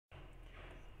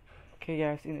Okay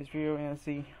guys, in this video we're gonna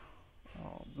see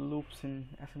the loops in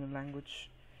assembly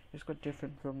language. It's quite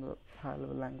different from the high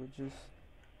level languages.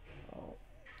 So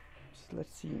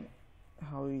let's see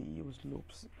how we use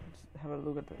loops. Let's have a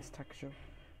look at the structure.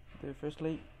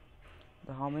 Firstly,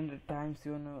 how many times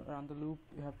you wanna run the loop,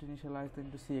 you have to initialize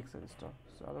into CX register.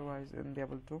 So otherwise you won't be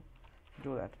able to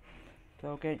do that. So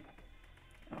okay,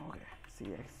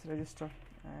 CX register,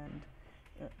 and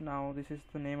now this is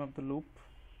the name of the loop.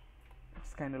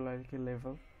 It's kind of like a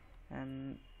level,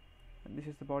 and this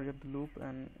is the body of the loop,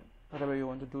 and whatever you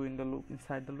want to do in the loop,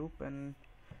 inside the loop, and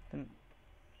then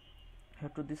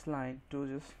have to this line to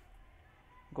just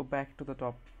go back to the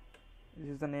top. This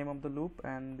is the name of the loop,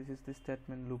 and this is the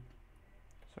statement loop.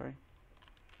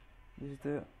 This is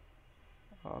the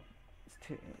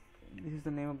this is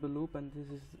the name of the loop, and this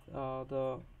is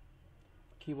the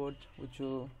keyword which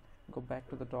will go back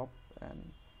to the top,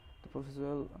 and the process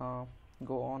will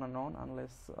go on and on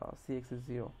unless CX is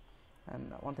 0.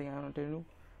 And one thing I want to tell you,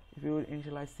 if you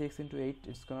initialize CX into 8,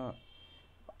 it's gonna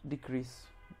decrease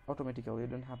automatically. You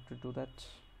don't have to do that.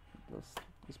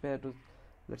 It's better to,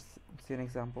 let's see an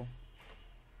example.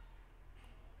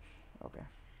 Okay,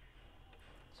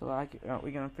 so we're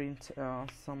gonna print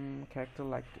some character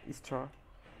like star,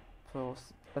 so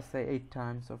let's say 8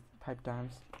 times or 5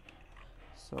 times.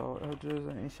 So I have to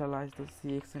initialize the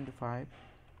CX into 5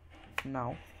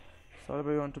 now. So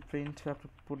whatever you want to print, you have to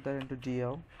put that into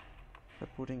DL. So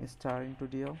putting a star into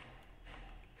DL.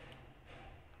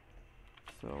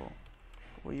 So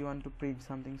we want to print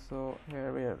something, so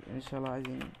here we are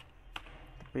initializing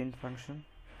the print function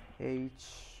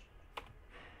h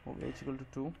equal to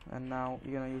 2, and now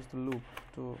you're gonna use the loop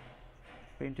to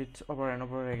print it over and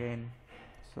over again.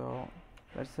 So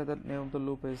let's say the name of the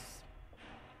loop is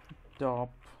top,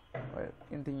 or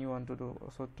anything you want to do,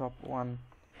 so top 1,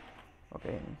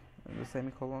 okay, and the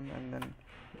semicolon, and then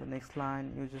the next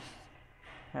line you just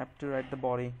have to write the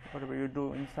body, whatever you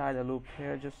do inside the loop.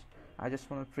 Here I just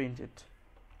want to print it.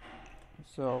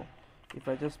 So if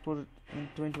I just put it in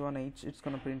 21h, it's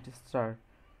gonna print a star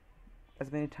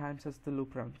as many times as the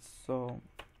loop runs. So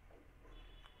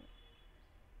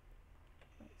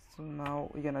now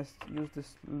we're gonna use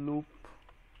this loop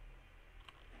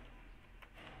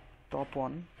top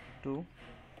 1 to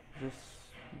just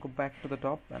go back to the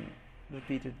top and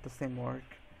repeat it the same work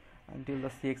until the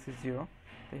CX is 0.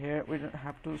 So here we don't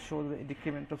have to show the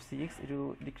decrement of CX, it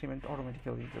will decrement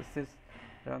automatically. Just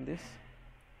run this.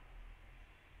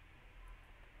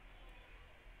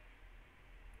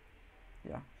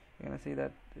 Yeah, you're gonna see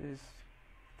that is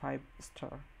 5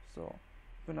 star. So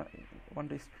if you want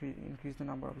to increase the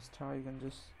number of star, you can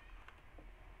just,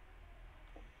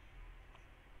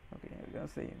 okay, we're gonna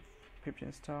say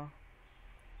 15 star.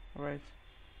 Alright,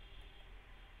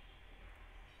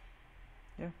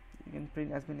 yeah, you can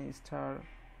print as many star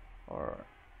or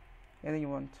anything you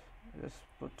want.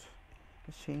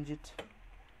 Just change it.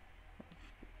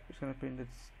 It's gonna print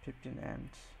it's 15 and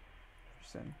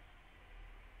 %.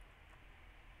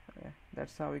 Okay,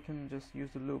 that's how we can just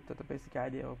use the loop. That's the basic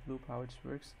idea of loop, how it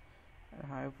works, and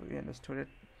how we understood it.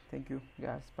 Thank you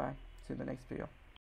guys, bye, see you in the next video.